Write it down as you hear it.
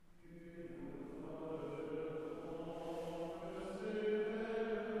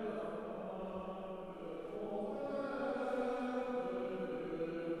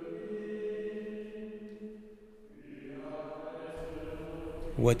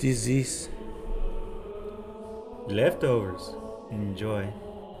What is this? Leftovers. Enjoy.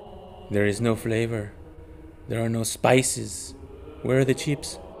 There is no flavor. There are no spices. Where are the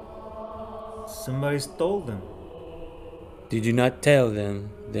chips? Somebody stole them. Did you not tell them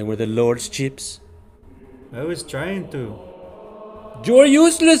they were the Lord's chips? I was trying to. You're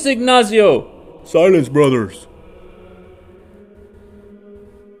useless, Ignacio! Silence, brothers!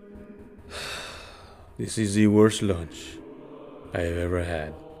 This is the worst lunch I have ever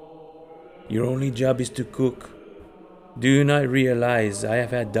had. Your only job is to cook. Do you not realize I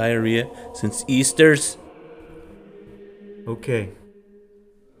have had diarrhea since Easter's? Okay.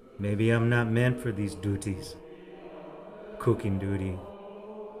 Maybe I'm not meant for these duties. Cooking duty.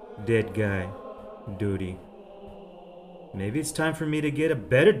 Dead guy duty. Maybe it's time for me to get a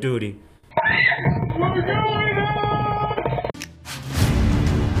better duty.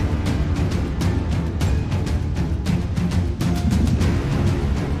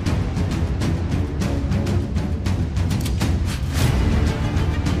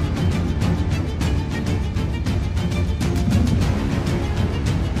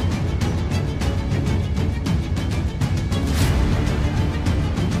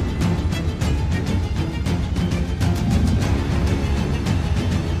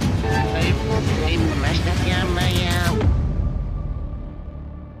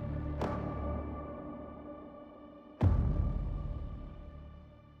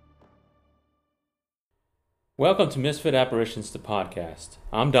 Welcome to Misfit Apparitions, the podcast.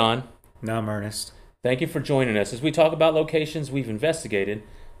 I'm Don. Now I'm Ernest. Thank you for joining us as we talk about locations we've investigated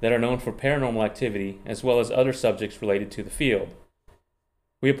that are known for paranormal activity, as well as other subjects related to the field.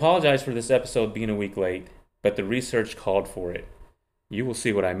 We apologize for this episode being a week late, but the research called for it. You will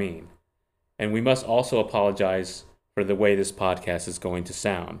see what I mean. And we must also apologize for the way this podcast is going to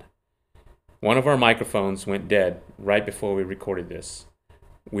sound. One of our microphones went dead right before we recorded this.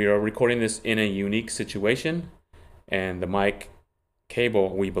 We are recording this in a unique situation, and the mic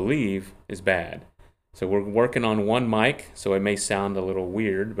cable, we believe, is bad. So we're working on one mic, so it may sound a little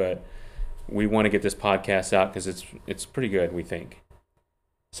weird, but we want to get this podcast out because it's pretty good, we think.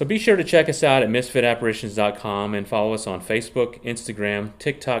 So be sure to check us out at misfitapparitions.com and follow us on Facebook, Instagram,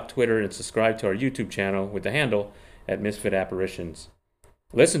 TikTok, Twitter, and subscribe to our YouTube channel with the handle at Misfit Apparitions.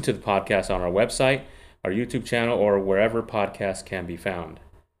 Listen to the podcast on our website, our YouTube channel, or wherever podcasts can be found.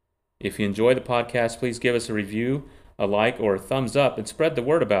 If you enjoy the podcast, please give us a review, a like, or a thumbs up, and spread the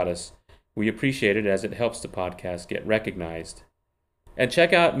word about us. We appreciate it as it helps the podcast get recognized. And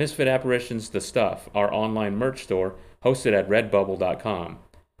check out Misfit Apparitions The Stuff, our online merch store hosted at redbubble.com.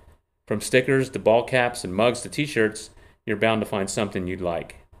 From stickers to ball caps and mugs to t-shirts, you're bound to find something you'd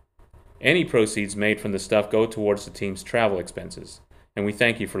like. Any proceeds made from the stuff go towards the team's travel expenses, and we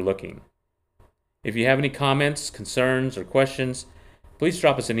thank you for looking. If you have any comments, concerns, or questions, please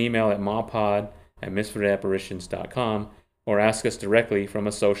drop us an email at mawpod@misfitapparitions.com or ask us directly from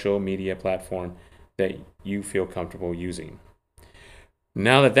a social media platform that you feel comfortable using.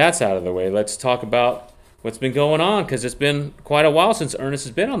 Now that that's out of the way, let's talk about what's been going on, because it's been quite a while since Ernest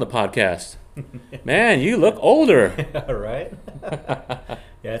has been on the podcast. Man, you look older. Right?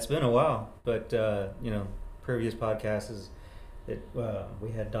 Yeah, it's been a while. But, previous podcasts, we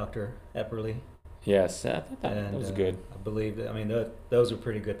had Dr. Epperly. Yes, I thought that was good. I believe that, those are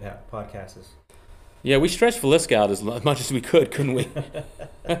pretty good podcasts. Yeah, we stretched Feliska out as much as we could, couldn't we?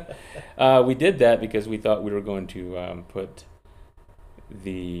 We did that because we thought we were going to put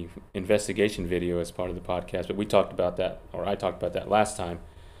the investigation video as part of the podcast, but we talked about that, or I talked about that last time.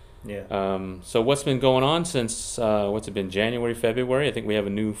 Yeah. So what's been going on since, what's it been, January, February? I think we have a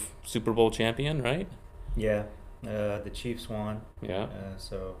new Super Bowl champion, right? Yeah. The Chiefs won. Yeah.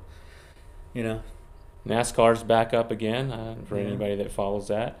 NASCAR's back up again for anybody that follows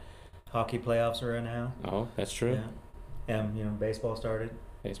that. Hockey playoffs are in now. Oh, that's true. Yeah. And baseball started.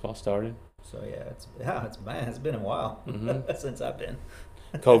 So yeah, it's been a while since I've been.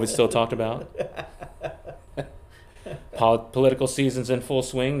 COVID's still talked about. Political season's in full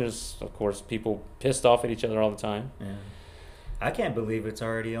swing. There's, of course, people pissed off at each other all the time. Yeah. I can't believe it's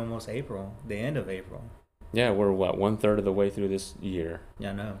already almost April, the end of April. Yeah, we're 1/3 of the way through this year.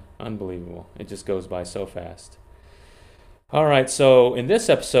 Yeah, I know. Unbelievable. It just goes by so fast. All right, so in this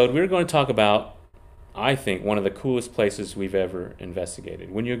episode, we're going to talk about, I think, one of the coolest places we've ever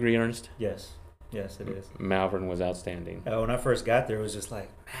investigated. Wouldn't you agree, Ernest? Yes, it is. Malvern was outstanding. When I first got there, it was just like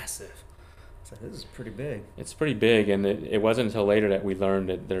massive. It's like, this is pretty big. It's pretty big, and it wasn't until later that we learned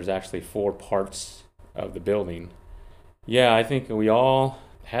that there's actually 4 parts of the building. Yeah, I think we all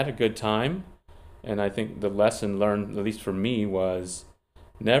had a good time. And I think the lesson learned, at least for me, was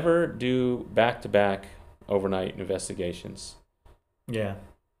never do back-to-back overnight investigations. Yeah.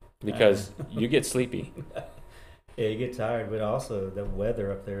 because you get sleepy. Yeah, you get tired, but also the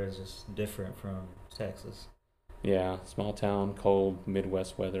weather up there is just different from Texas. Yeah, small town, cold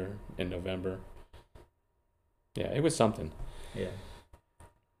Midwest weather in November. Yeah, it was something. Yeah.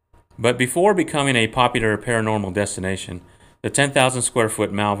 But before becoming a popular paranormal destination, the 10,000 square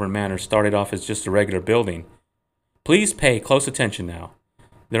foot Malvern Manor started off as just a regular building. Please pay close attention now.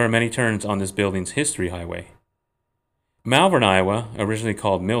 There are many turns on this building's history highway. Malvern, Iowa, originally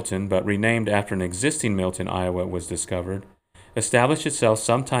called Milton but renamed after an existing Milton, Iowa, was discovered, established itself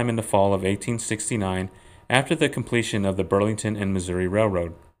sometime in the fall of 1869 after the completion of the Burlington and Missouri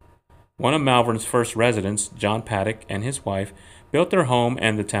Railroad. One of Malvern's first residents, John Paddock, and his wife built their home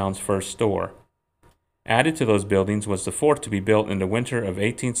and the town's first store. Added to those buildings was the fourth to be built in the winter of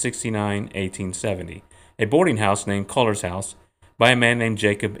 1869-1870, a boarding house named Culler's House by a man named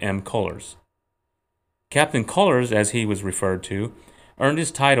Jacob M. Cullers. Captain Cullers, as he was referred to, earned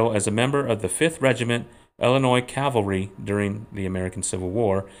his title as a member of the 5th Regiment Illinois Cavalry during the American Civil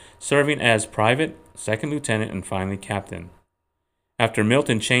War, serving as private, second lieutenant, and finally captain. After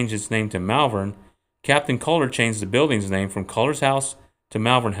Milton changed its name to Malvern, Captain Culler changed the building's name from Culler's House to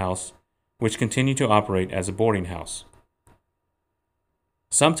Malvern House, which continued to operate as a boarding house.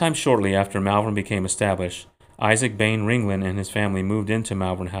 Sometime shortly after Malvern became established, Isaac Bain Ringland and his family moved into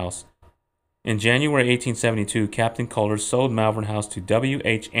Malvern House. In January 1872, Captain Cullers sold Malvern House to W.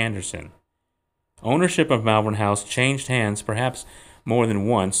 H. Anderson. Ownership of Malvern House changed hands perhaps more than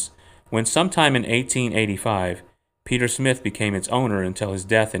once, when sometime in 1885, Peter Smith became its owner until his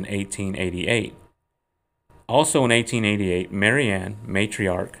death in 1888. Also in 1888, Mary Ann,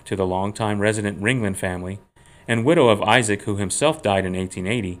 matriarch to the longtime resident Ringland family, and widow of Isaac, who himself died in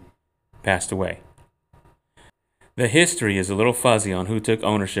 1880, passed away. The history is a little fuzzy on who took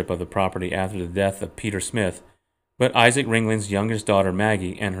ownership of the property after the death of Peter Smith, but Isaac Ringland's youngest daughter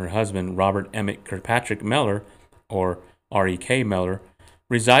Maggie and her husband Robert Emmett Kirkpatrick Mellor, or R.E.K. Mellor,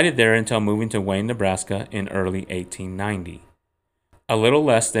 resided there until moving to Wayne, Nebraska in early 1890. A little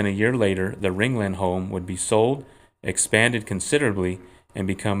less than a year later, the Ringland home would be sold, expanded considerably, and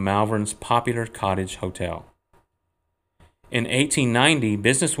become Malvern's popular cottage hotel. In 1890,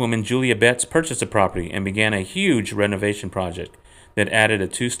 businesswoman Julia Betts purchased the property and began a huge renovation project that added a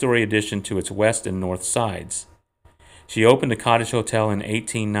 2-story addition to its west and north sides. She opened the cottage hotel in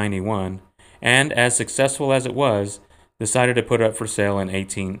 1891 and, as successful as it was, decided to put it up for sale in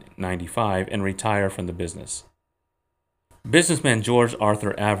 1895 and retire from the business. Businessman George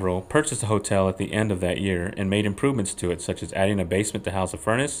Arthur Averill purchased the hotel at the end of that year and made improvements to it, such as adding a basement to house a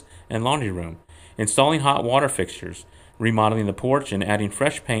furnace and laundry room, installing hot water fixtures, remodeling the porch, and adding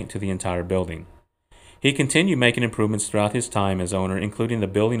fresh paint to the entire building. He continued making improvements throughout his time as owner, including the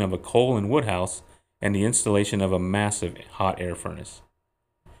building of a coal and wood house and the installation of a massive hot air furnace.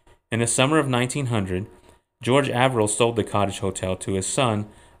 In the summer of 1900, George Averill sold the cottage hotel to his son,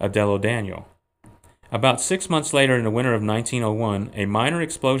 Adello Daniel. About 6 months later, in the winter of 1901, a minor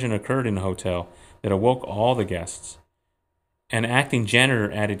explosion occurred in the hotel that awoke all the guests. An acting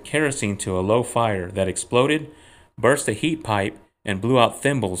janitor added kerosene to a low fire that exploded, burst a heat pipe, and blew out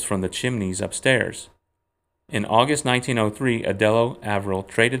thimbles from the chimneys upstairs. In August 1903, Adello Averill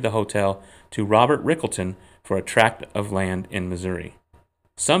traded the hotel to Robert Rickleton for a tract of land in Missouri.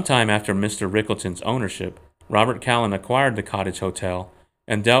 Sometime after Mr. Rickleton's ownership, Robert Callan acquired the cottage hotel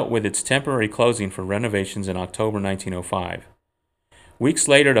and dealt with its temporary closing for renovations in October 1905. Weeks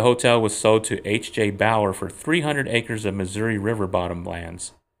later, the hotel was sold to H.J. Bauer for 300 acres of Missouri River bottom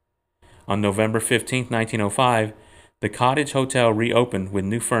lands. On November 15, 1905, the cottage hotel reopened with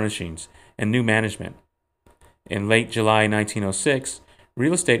new furnishings and new management. In late July 1906,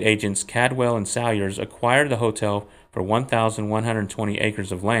 real estate agents Cadwell and Salyers acquired the hotel for 1,120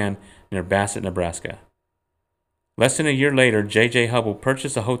 acres of land near Bassett, Nebraska. Less than a year later, J.J. Hubble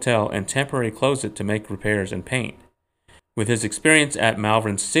purchased the hotel and temporarily closed it to make repairs and paint. With his experience at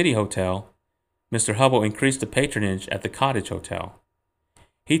Malvern's City Hotel, Mr. Hubble increased the patronage at the cottage hotel.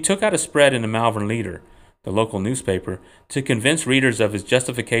 He took out a spread in the Malvern Leader, the local newspaper, to convince readers of his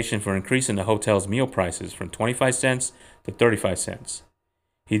justification for increasing the hotel's meal prices from 25 cents to 35 cents.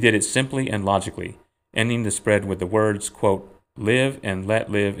 He did it simply and logically, ending the spread with the words, quote, "Live and let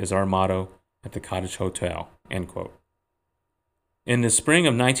live is our motto at the cottage hotel," end quote. In the spring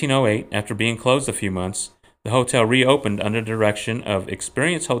of 1908, after being closed a few months, the hotel reopened under the direction of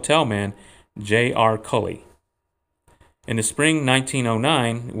experienced hotel man J.R. Cully. In the spring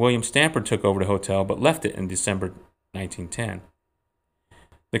 1909, William Stamper took over the hotel but left it in December 1910.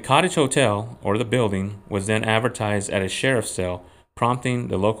 The cottage hotel, or the building, was then advertised at a sheriff's sale, prompting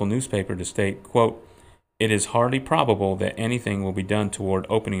the local newspaper to state, quote, it is hardly probable that anything will be done toward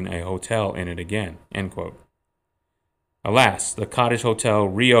opening a hotel in it again." End quote. Alas, the cottage hotel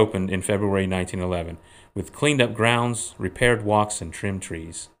reopened in February 1911 with cleaned-up grounds, repaired walks, and trimmed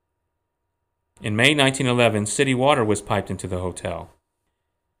trees. In May 1911, city water was piped into the hotel.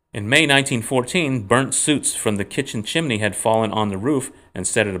 In May 1914, burnt soot from the kitchen chimney had fallen on the roof and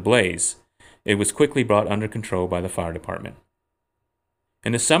set it ablaze. It was quickly brought under control by the fire department.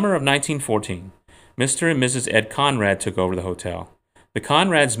 In the summer of 1914, Mr. and Mrs. Ed Conrad took over the hotel. The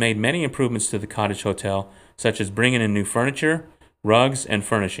Conrads made many improvements to the cottage hotel, such as bringing in new furniture, rugs, and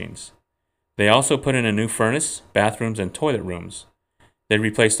furnishings. They also put in a new furnace, bathrooms, and toilet rooms. They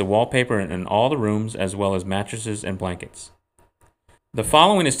replaced the wallpaper in all the rooms, as well as mattresses and blankets. The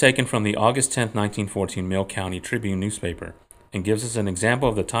following is taken from the August 10, 1914 Mill County Tribune newspaper and gives us an example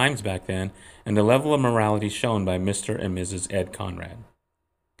of the times back then and the level of morality shown by Mr. and Mrs. Ed Conrad.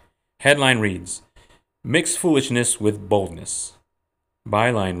 Headline reads, "Mixed foolishness with boldness."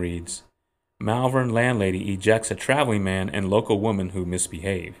 Byline reads, "Malvern landlady ejects a traveling man and local woman who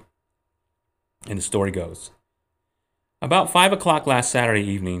misbehave." And the story goes, about 5 o'clock last Saturday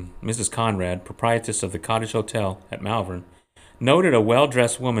evening, Mrs. Conrad, proprietress of the cottage hotel at Malvern, noted a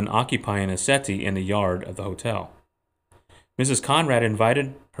well-dressed woman occupying a settee in the yard of the hotel. Mrs. Conrad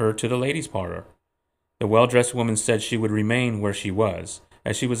invited her to the ladies' parlor. The well-dressed woman said she would remain where she was,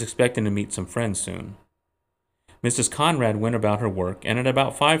 as she was expecting to meet some friends soon. Mrs. Conrad went about her work, and at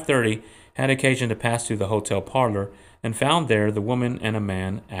about 5:30 had occasion to pass through the hotel parlor and found there the woman and a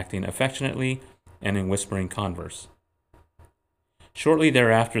man acting affectionately and in whispering converse. Shortly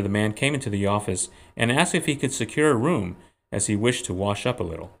thereafter, the man came into the office and asked if he could secure a room, as he wished to wash up a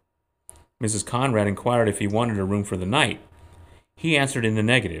little. Mrs. Conrad inquired if he wanted a room for the night. He answered in the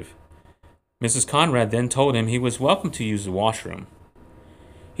negative. Mrs. Conrad then told him he was welcome to use the washroom.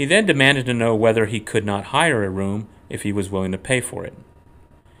 He then demanded to know whether he could not hire a room if he was willing to pay for it.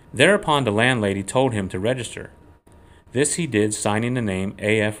 Thereupon the landlady told him to register. This he did, signing the name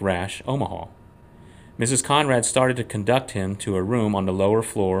A.F. Rash, Omaha. Mrs. Conrad started to conduct him to a room on the lower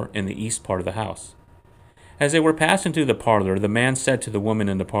floor in the east part of the house. As they were passing through the parlor, the man said to the woman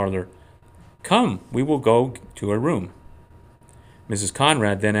in the parlor, "Come, we will go to her room." Mrs.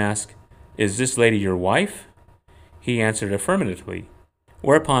 Conrad then asked, "Is this lady your wife?" He answered affirmatively,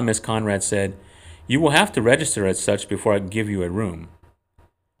 whereupon Miss Conrad said, "You will have to register as such before I can give you a room."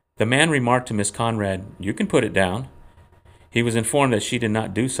 The man remarked to Miss Conrad, "You can put it down." He was informed that she did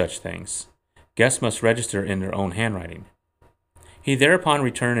not do such things. Guests must register in their own handwriting. He thereupon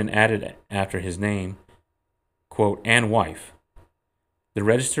returned and added after his name, quote, "and wife." The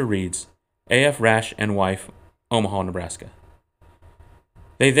register reads, A.F. Rash and wife, Omaha, Nebraska.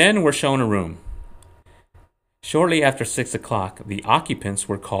 They then were shown a room. Shortly after 6 o'clock, the occupants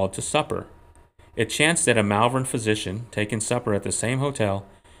were called to supper. It chanced that a Malvern physician, taking supper at the same hotel,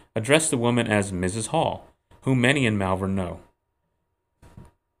 addressed the woman as Mrs. Hall, whom many in Malvern know.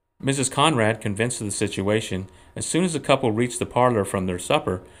 Mrs. Conrad, convinced of the situation, as soon as the couple reached the parlor from their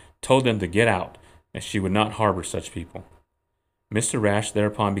supper, told them to get out, as she would not harbor such people. Mr. Rash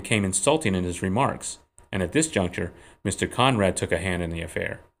thereupon became insulting in his remarks, and at this juncture, Mr. Conrad took a hand in the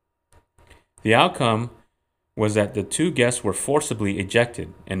affair. The outcome was that the two guests were forcibly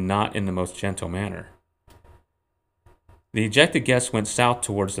ejected, and not in the most gentle manner. The ejected guests went south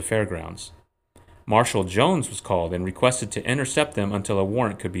towards the fairgrounds. Marshal Jones was called and requested to intercept them until a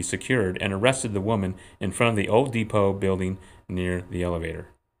warrant could be secured, and arrested the woman in front of the old depot building near the elevator.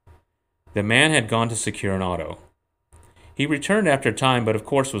 The man had gone to secure an auto. He returned after a time, but of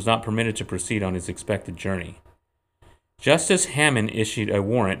course was not permitted to proceed on his expected journey. Justice Hammond issued a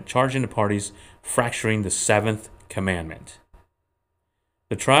warrant charging the parties fracturing the seventh commandment.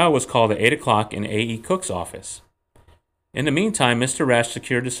 The trial was called at 8 o'clock in A.E. Cook's office. In the meantime, Mr. Rash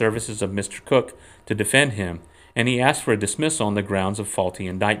secured the services of Mr. Cook to defend him, and he asked for a dismissal on the grounds of faulty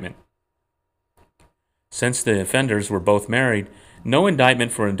indictment. Since the offenders were both married, no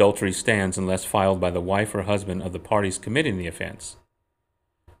indictment for adultery stands unless filed by the wife or husband of the parties committing the offense.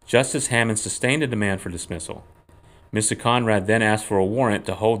 Justice Hammond sustained a demand for dismissal. Mr. Conrad then asked for a warrant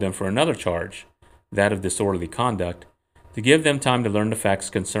to hold them for another charge, that of disorderly conduct, to give them time to learn the facts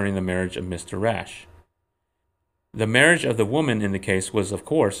concerning the marriage of Mr. Rash. The marriage of the woman in the case was, of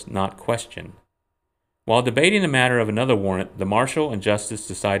course, not questioned. While debating the matter of another warrant, the marshal and justice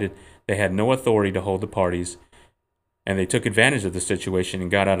decided they had no authority to hold the parties, and they took advantage of the situation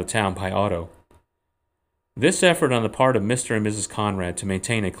and got out of town by auto. This effort on the part of Mr. and Mrs. Conrad to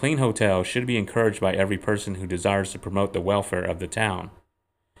maintain a clean hotel should be encouraged by every person who desires to promote the welfare of the town.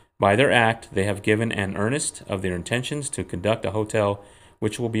 By their act, they have given an earnest of their intentions to conduct a hotel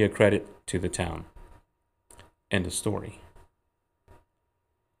which will be a credit to the town. End of story.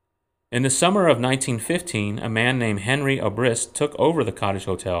 In the summer of 1915, a man named Henry Obrist took over the cottage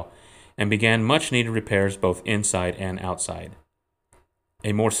hotel and began much-needed repairs both inside and outside.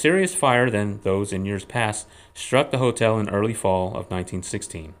 A more serious fire than those in years past struck the hotel in early fall of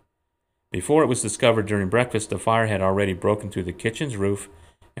 1916. Before it was discovered during breakfast, the fire had already broken through the kitchen's roof,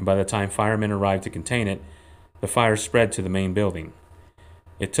 and by the time firemen arrived to contain it, the fire spread to the main building.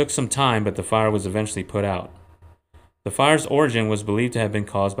 It took some time, but the fire was eventually put out. The fire's origin was believed to have been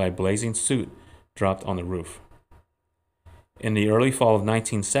caused by a blazing soot dropped on the roof. In the early fall of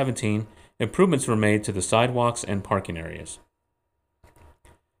 1917, improvements were made to the sidewalks and parking areas.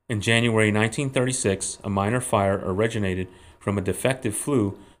 In January 1936, a minor fire originated from a defective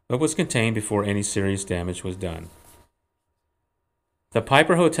flue but was contained before any serious damage was done. The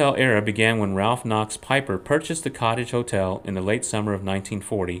Piper Hotel era began when Ralph Knox Piper purchased the cottage hotel in the late summer of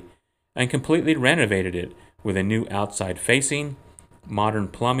 1940 and completely renovated it with a new outside facing, modern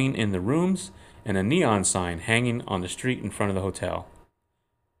plumbing in the rooms, and a neon sign hanging on the street in front of the hotel.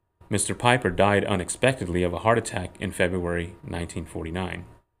 Mr. Piper died unexpectedly of a heart attack in February 1949.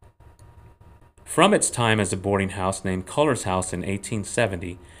 From its time as a boarding house named Culler's House in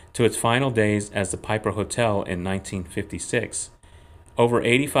 1870 to its final days as the Piper Hotel in 1956, over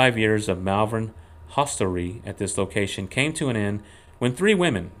 85 years of Malvern hostelry at this location came to an end when three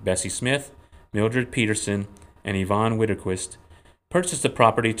women, Bessie Smith, Mildred Peterson, and Yvonne Widerquist, purchased the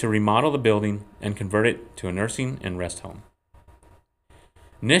property to remodel the building and convert it to a nursing and rest home.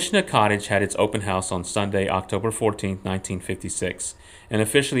 Nishna Cottage had its open house on Sunday, October 14, 1956, and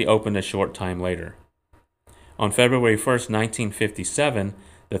officially opened a short time later. On February 1, 1957,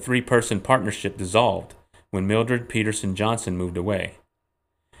 the three-person partnership dissolved when Mildred Peterson Johnson moved away.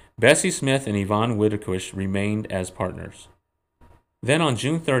 Bessie Smith and Yvonne Widerquist remained as partners. Then on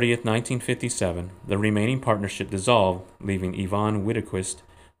June 30, 1957, the remaining partnership dissolved, leaving Yvonne Widerquist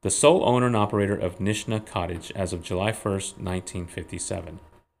the sole owner and operator of Nishna Cottage as of July 1, 1957.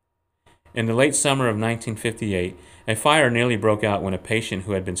 In the late summer of 1958, a fire nearly broke out when a patient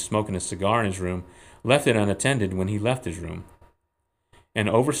who had been smoking a cigar in his room left it unattended when he left his room. An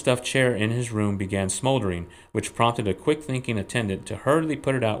overstuffed chair in his room began smoldering, which prompted a quick-thinking attendant to hurriedly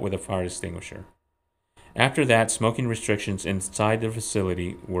put it out with a fire extinguisher. After that, smoking restrictions inside the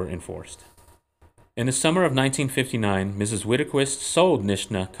facility were enforced. In the summer of 1959, Mrs. Widerquist sold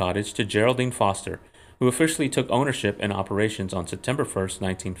Nishna Cottage to Geraldine Foster, who officially took ownership and operations on September 1,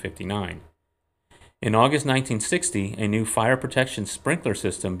 1959. In August 1960, a new fire protection sprinkler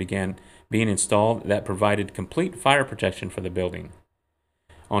system began being installed that provided complete fire protection for the building.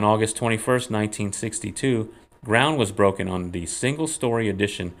 On August 21, 1962, ground was broken on the single-story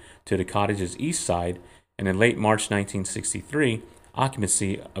addition to the cottage's east side, and in late March 1963,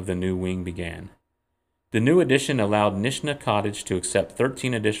 occupancy of the new wing began. The new addition allowed Nishna Cottage to accept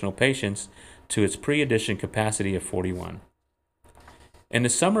 13 additional patients to its pre-addition capacity of 41. In the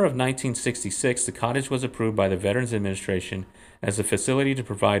summer of 1966, the cottage was approved by the Veterans Administration as a facility to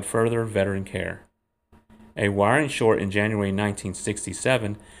provide further veteran care. A wiring short in January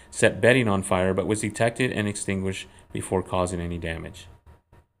 1967 set bedding on fire but was detected and extinguished before causing any damage.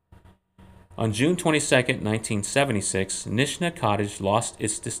 On June 22, 1976, Nishna Cottage lost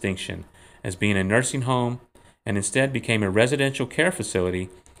its distinction as being a nursing home and instead became a residential care facility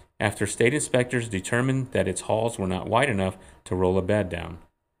after state inspectors determined that its halls were not wide enough to roll a bed down.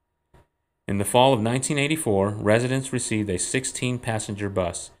 In the fall of 1984, residents received a 16-passenger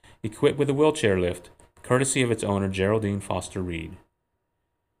bus equipped with a wheelchair lift, courtesy of its owner Geraldine Foster Reed.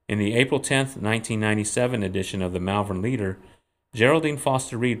 In the April 10, 1997 edition of the Malvern Leader, Geraldine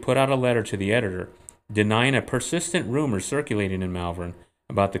Foster Reed put out a letter to the editor denying a persistent rumor circulating in Malvern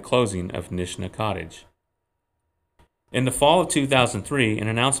about the closing of Nishna Cottage. In the fall of 2003, an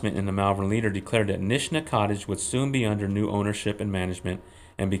announcement in the Malvern Leader declared that Nishna Cottage would soon be under new ownership and management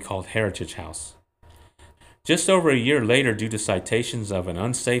and be called Heritage House. Just over a year later, due to citations of an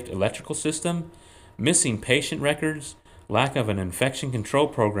unsafe electrical system, missing patient records, lack of an infection control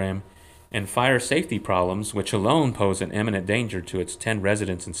program, and fire safety problems, which alone pose an imminent danger to its 10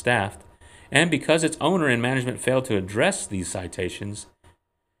 residents and staff, and because its owner and management failed to address these citations,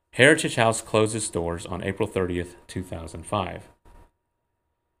 Heritage House closed its doors on April 30, 2005.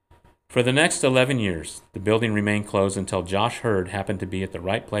 For the next 11 years, the building remained closed until Josh Hurd happened to be at the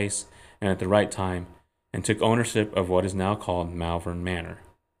right place and at the right time and took ownership of what is now called Malvern Manor.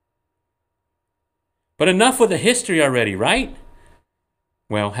 But enough with the history already, right?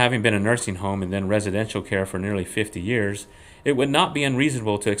 Well, having been a nursing home and then residential care for nearly 50 years, it would not be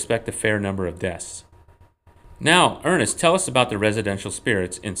unreasonable to expect a fair number of deaths. Now, Ernest, tell us about the residential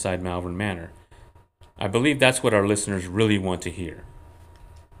spirits inside Malvern Manor. I believe that's what our listeners really want to hear.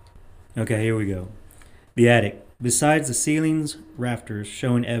 Okay, here we go. The attic. Besides the ceiling's rafters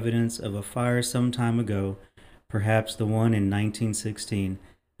showing evidence of a fire some time ago, perhaps the one in 1916,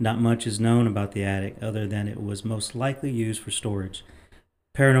 not much is known about the attic other than it was most likely used for storage.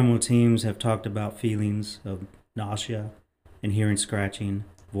 Paranormal teams have talked about feelings of nausea and hearing scratching,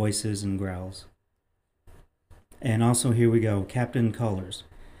 voices, and growls. And also, here we go, Captain Collars.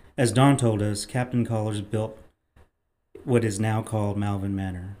 As Don told us, Captain Collars built what is now called Malvern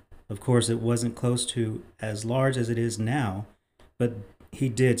Manor. Of course, it wasn't close to as large as it is now, but he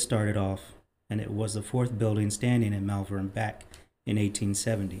did start it off, and it was the fourth building standing in Malvern back in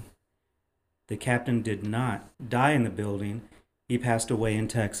 1870. The captain did not die in the building. He passed away in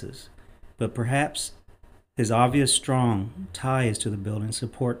Texas, but perhaps his obvious strong ties to the building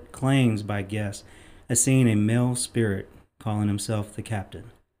support claims by guests as seeing a male spirit calling himself the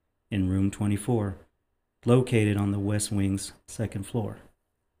captain in room 24, located on the west wing's second floor.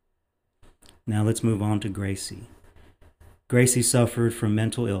 Now let's move on to Gracie. Gracie suffered from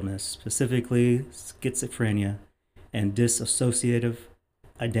mental illness, specifically schizophrenia and dissociative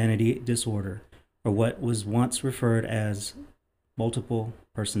identity disorder, or what was once referred as multiple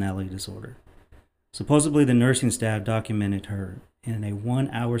personality disorder. Supposedly, the nursing staff documented her in a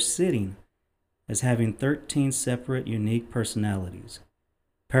 1-hour sitting as having 13 separate unique personalities.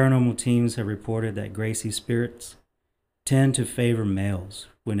 Paranormal teams have reported that Gracie's spirits tend to favor males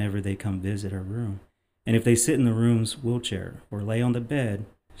whenever they come visit her room. And if they sit in the room's wheelchair or lay on the bed,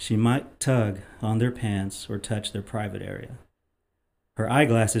 she might tug on their pants or touch their private area. Her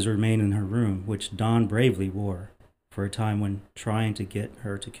eyeglasses remain in her room, which Don bravely wore for a time when trying to get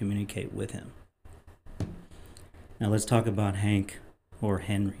her to communicate with him. Now let's talk about Hank, or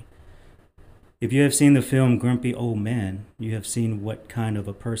Henry. If you have seen the film Grumpy Old Man, you have seen what kind of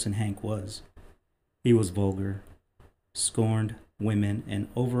a person Hank was. He was vulgar, scorned women, and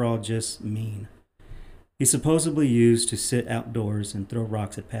overall just mean. He supposedly used to sit outdoors and throw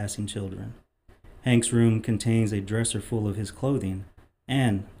rocks at passing children. Hank's room contains a dresser full of his clothing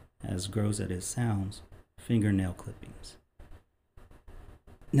and, as gross as it sounds, fingernail clippings.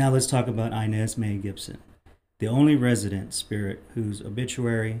 Now let's talk about Inez May Gibson, the only resident spirit whose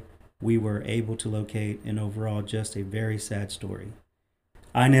obituary we were able to locate, and overall just a very sad story.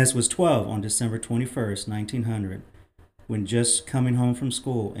 Inez was 12 on December 21st, 1900. When just coming home from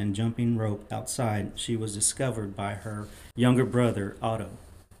school and jumping rope outside, she was discovered by her younger brother, Otto,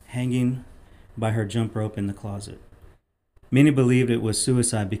 hanging by her jump rope in the closet. Many believed it was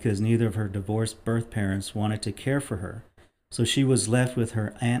suicide because neither of her divorced birth parents wanted to care for her, so she was left with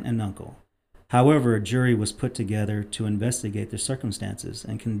her aunt and uncle. However, a jury was put together to investigate the circumstances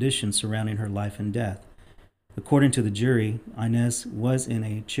and conditions surrounding her life and death. According to the jury, Inez was in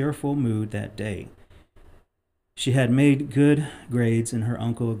a cheerful mood that day. She had made good grades, and her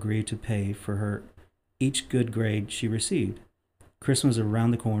uncle agreed to pay for her each good grade she received. Christmas was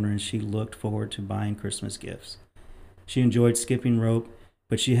around the corner, and she looked forward to buying Christmas gifts. She enjoyed skipping rope,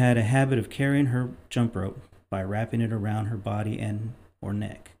 but she had a habit of carrying her jump rope by wrapping it around her body and or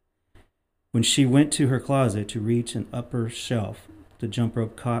neck. When she went to her closet to reach an upper shelf, the jump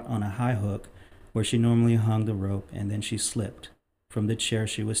rope caught on a high hook where she normally hung the rope, and then she slipped from the chair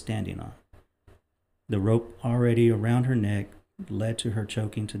she was standing on. The rope already around her neck led to her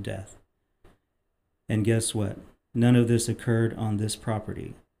choking to death. And guess what? None of this occurred on this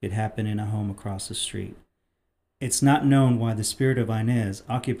property. It happened in a home across the street. It's not known why the spirit of Inez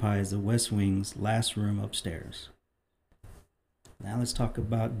occupies the West Wing's last room upstairs. Now let's talk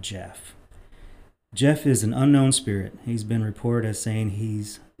about Jeff. Jeff is an unknown spirit. He's been reported as saying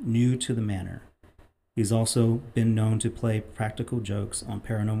he's new to the manor. He's also been known to play practical jokes on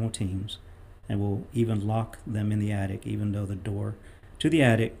paranormal teams and will even lock them in the attic, even though the door to the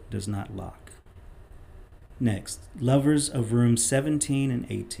attic does not lock. Next, lovers of rooms 17 and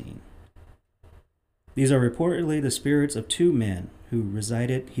 18. These are reportedly the spirits of two men who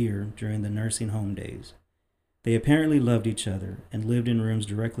resided here during the nursing home days. They apparently loved each other and lived in rooms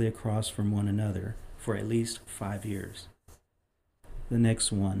directly across from one another for at least 5 years. The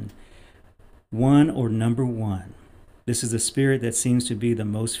next one or number one. This is the spirit that seems to be the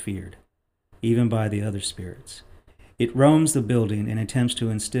most feared, even by the other spirits. It roams the building and attempts to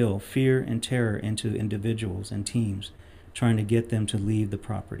instill fear and terror into individuals and teams, trying to get them to leave the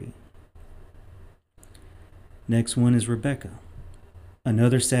property. Next one is Rebecca.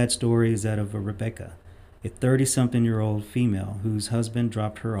 Another sad story is that of Rebecca, a 30-something-year-old female whose husband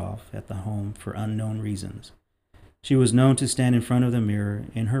dropped her off at the home for unknown reasons. She was known to stand in front of the mirror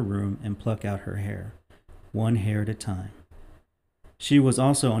in her room and pluck out her hair, one hair at a time. She was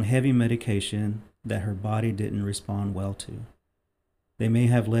also on heavy medication that her body didn't respond well to. They may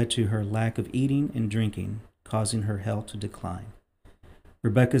have led to her lack of eating and drinking, causing her health to decline.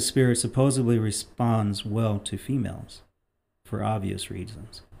 Rebecca's spirit supposedly responds well to females, for obvious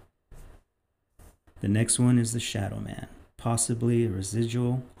reasons. The next one is the Shadow Man, possibly a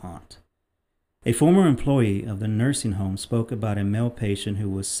residual haunt. A former employee of the nursing home spoke about a male patient who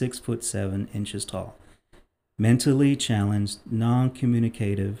was 6'7" tall, mentally challenged,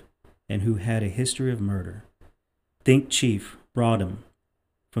 non-communicative, and who had a history of murder. Think Chief Broadham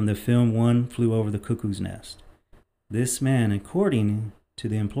from the film One Flew Over the Cuckoo's Nest. This man, according to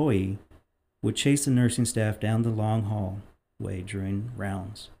the employee, would chase the nursing staff down the long hallway during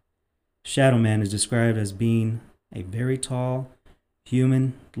rounds. Shadow Man is described as being a very tall,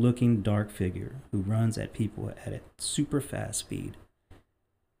 human-looking dark figure who runs at people at a super fast speed.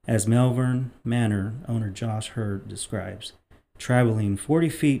 As Malvern Manor owner Josh Hurd describes, traveling 40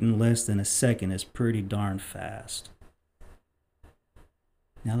 feet in less than a second is pretty darn fast.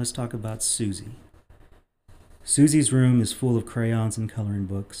 Now let's talk about Susie. Susie's room is full of crayons and coloring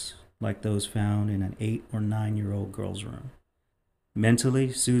books, like those found in an 8 or 9-year-old girl's room.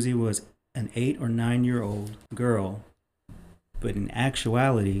 Mentally, Susie was an 8 or 9-year-old girl, but in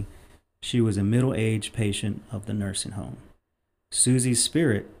actuality, she was a middle-aged patient of the nursing home. Susie's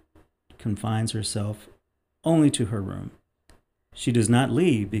spirit confines herself only to her room. She does not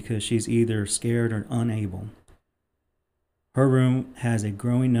leave because she's either scared or unable. Her room has a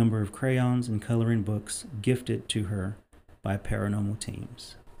growing number of crayons and coloring books gifted to her by paranormal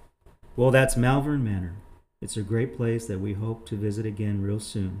teams. Well, that's Malvern Manor. It's a great place that we hope to visit again real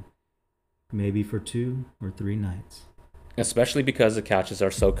soon, maybe for 2 or 3 nights. Especially because the couches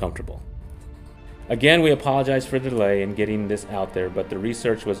are so comfortable. Again, we apologize for the delay in getting this out there, but the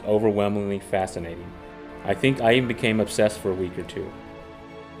research was overwhelmingly fascinating. I think I even became obsessed for a week or 2.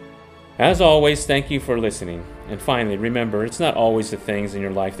 As always, thank you for listening. And finally, remember, it's not always the things in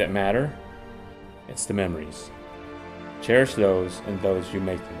your life that matter, it's the memories. Cherish those and those you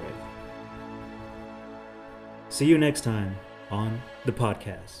make them with. See you next time on the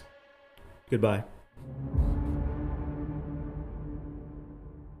podcast. Goodbye.